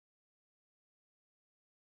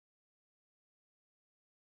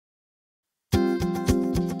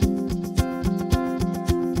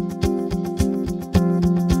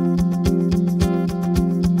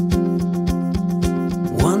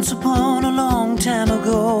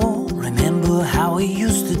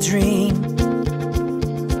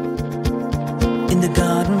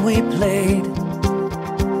we played.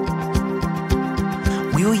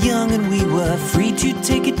 We were young and we were free to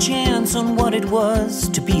take a chance on what it was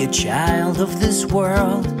to be a child of this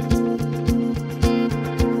world,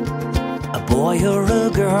 a boy or a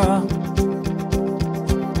girl.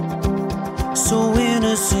 So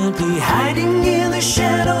innocently hiding in the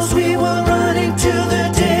shadows, we were running till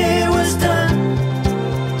the day was done,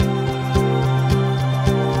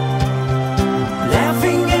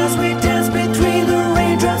 laughing as we danced between the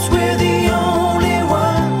raindrops. We're the only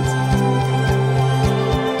ones.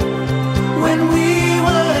 When we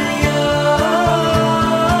were young,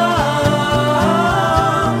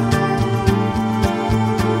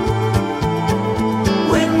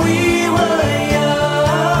 when we were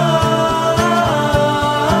young,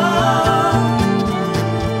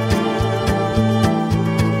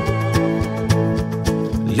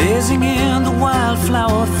 lazing in the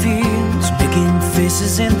wildflower fields, making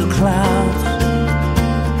faces in the clouds,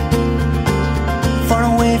 far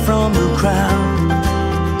away from the crowd,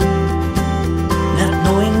 not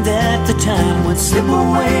knowing that the time would slip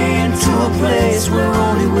away into a place where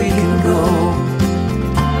only we can go.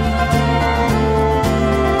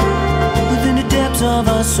 Within the depths of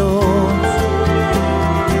our souls,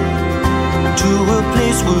 to a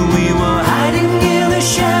place where we were hiding in the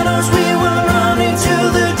shadows.